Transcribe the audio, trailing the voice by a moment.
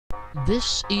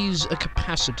This is a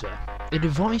capacitor, a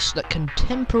device that can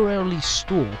temporarily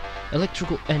store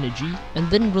electrical energy and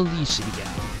then release it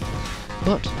again.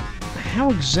 But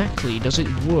how exactly does it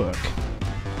work?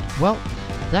 Well,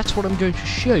 that's what I'm going to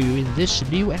show you in this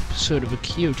new episode of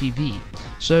AKIO TV,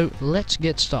 so let's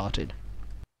get started.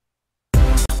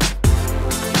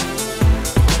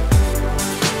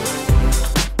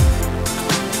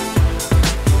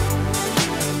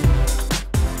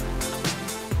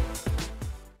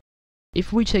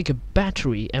 If we take a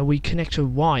battery and we connect a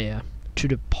wire to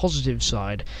the positive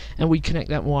side and we connect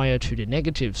that wire to the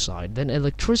negative side, then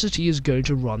electricity is going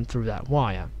to run through that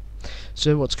wire.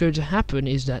 So what's going to happen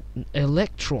is that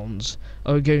electrons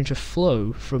are going to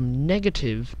flow from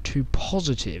negative to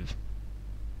positive.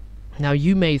 Now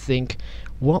you may think,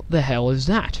 what the hell is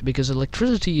that? Because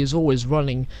electricity is always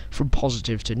running from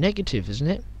positive to negative, isn't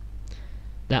it?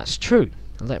 That's true.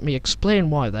 Let me explain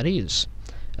why that is.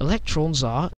 Electrons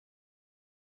are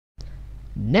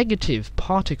negative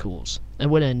particles,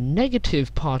 and when a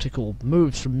negative particle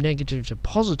moves from negative to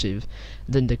positive,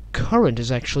 then the current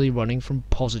is actually running from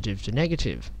positive to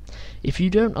negative. If you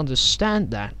don't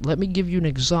understand that, let me give you an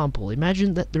example.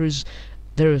 Imagine that there is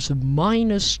a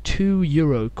 -2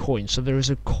 euro coin, so there is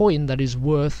a coin that is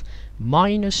worth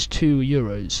 -2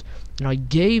 euros, and I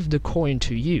gave the coin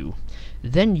to you.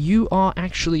 Then you are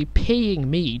actually paying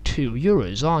me 2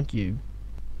 euros, aren't you?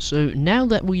 So now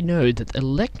that we know that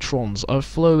electrons are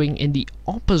flowing in the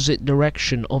opposite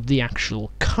direction of the actual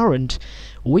current,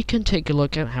 we can take a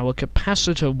look at how a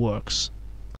capacitor works.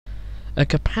 A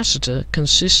capacitor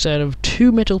consists out of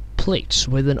two metal plates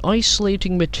with an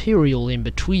isolating material in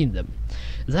between them.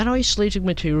 That isolating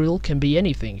material can be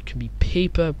anything. It can be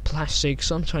paper, plastic,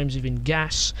 sometimes even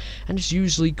gas, and it's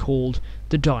usually called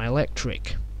the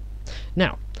dielectric.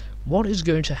 Now, what is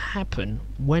going to happen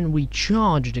when we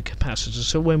charge the capacitor,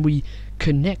 so when we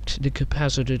connect the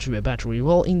capacitor to a battery?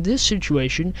 Well, in this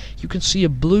situation you can see a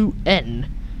blue N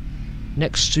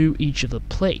next to each of the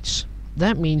plates.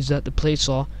 That means that the plates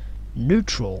are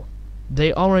neutral.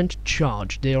 They aren't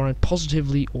charged. They aren't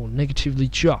positively or negatively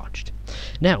charged.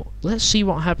 Now, let's see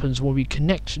what happens when we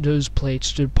connect those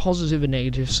plates to the positive and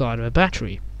negative side of a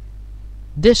battery.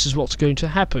 This is what's going to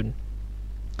happen.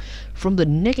 From the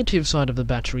negative side of the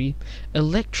battery,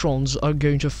 electrons are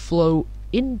going to flow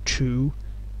into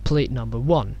plate number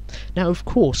 1. Now, of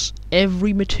course,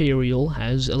 every material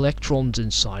has electrons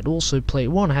inside. Also, plate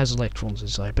 1 has electrons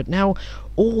inside. But now,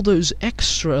 all those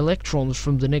extra electrons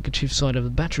from the negative side of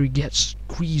the battery get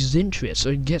squeezed into it. So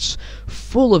it gets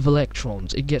full of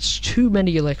electrons. It gets too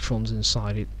many electrons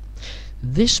inside it.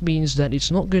 This means that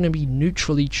it's not going to be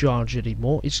neutrally charged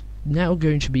anymore. It's now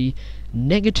going to be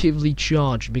negatively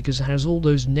charged because it has all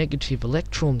those negative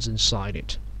electrons inside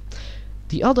it.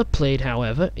 The other plate,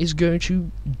 however, is going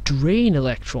to drain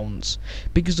electrons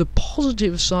because the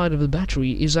positive side of the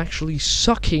battery is actually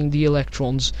sucking the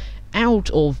electrons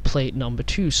out of plate number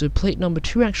 2. So plate number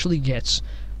 2 actually gets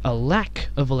a lack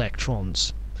of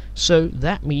electrons. So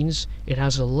that means it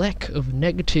has a lack of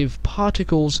negative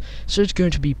particles, so it's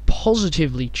going to be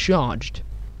positively charged.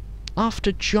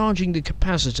 After charging the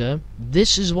capacitor,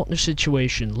 this is what the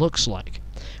situation looks like.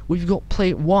 We've got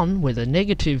plate 1 with a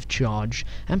negative charge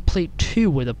and plate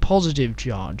 2 with a positive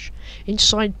charge.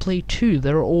 Inside plate 2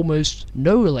 there are almost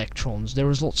no electrons, there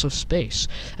is lots of space,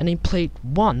 and in plate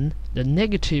 1, the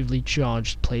negatively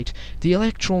charged plate, the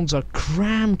electrons are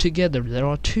crammed together. There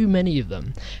are too many of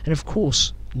them, and of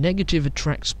course negative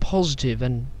attracts positive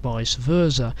and vice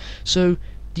versa, so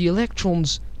the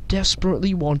electrons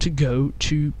desperately want to go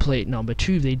to plate number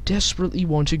 2. They desperately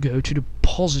want to go to the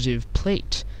positive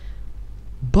plate.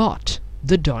 But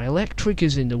the dielectric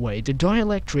is in the way. The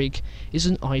dielectric is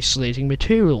an isolating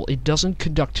material. It doesn't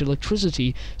conduct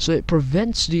electricity, so it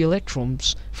prevents the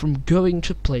electrons from going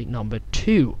to plate number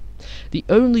 2. The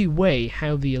only way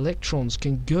how the electrons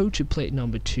can go to plate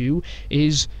number 2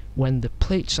 is when the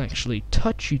plates actually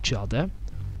touch each other,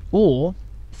 or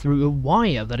through a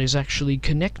wire that is actually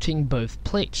connecting both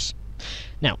plates.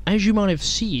 Now, as you might have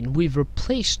seen, we've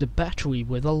replaced the battery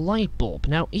with a light bulb.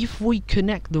 Now, if we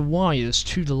connect the wires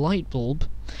to the light bulb,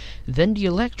 then the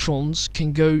electrons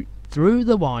can go through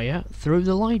the wire, through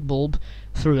the light bulb,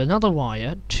 through another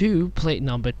wire to plate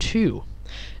number 2.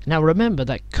 Now remember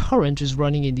that current is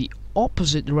running in the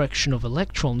opposite direction of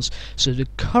electrons, so the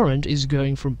current is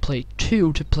going from plate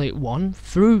 2 to plate 1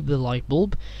 through the light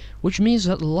bulb, which means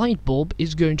that the light bulb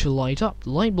is going to light up. The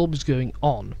light bulb is going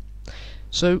on.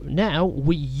 So now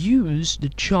we use the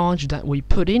charge that we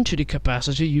put into the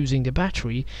capacitor using the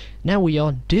battery. Now we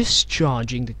are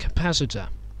discharging the capacitor.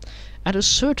 At a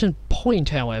certain point,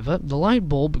 however, the light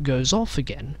bulb goes off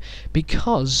again,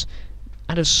 because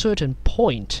at a certain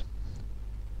point,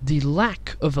 the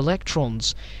lack of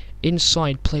electrons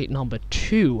inside plate number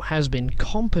 2 has been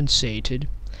compensated,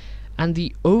 and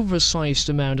the oversized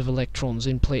amount of electrons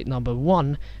in plate number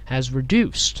 1 has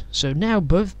reduced. So now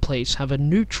both plates have a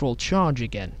neutral charge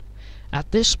again.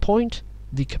 At this point,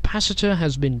 the capacitor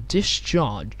has been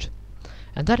discharged.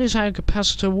 And that is how a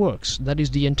capacitor works. That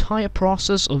is the entire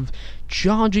process of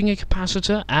charging a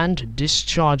capacitor and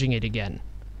discharging it again.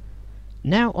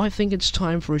 Now I think it's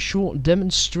time for a short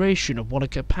demonstration of what a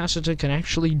capacitor can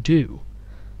actually do.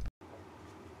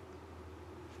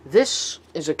 This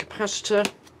is a capacitor.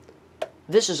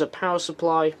 This is a power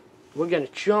supply. We're going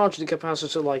to charge the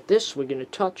capacitor like this. We're going to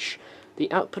touch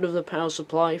the output of the power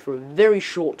supply for a very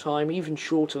short time, even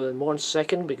shorter than 1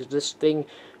 second, because this thing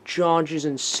charges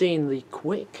insanely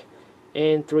quick.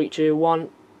 In 3, 2, 1,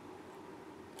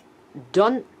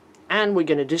 done. And we're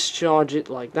going to discharge it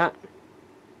like that.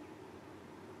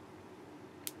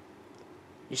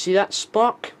 You see that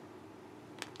spark?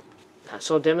 That's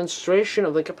our demonstration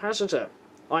of the capacitor.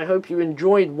 I hope you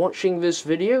enjoyed watching this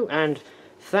video, and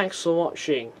thanks for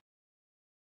watching.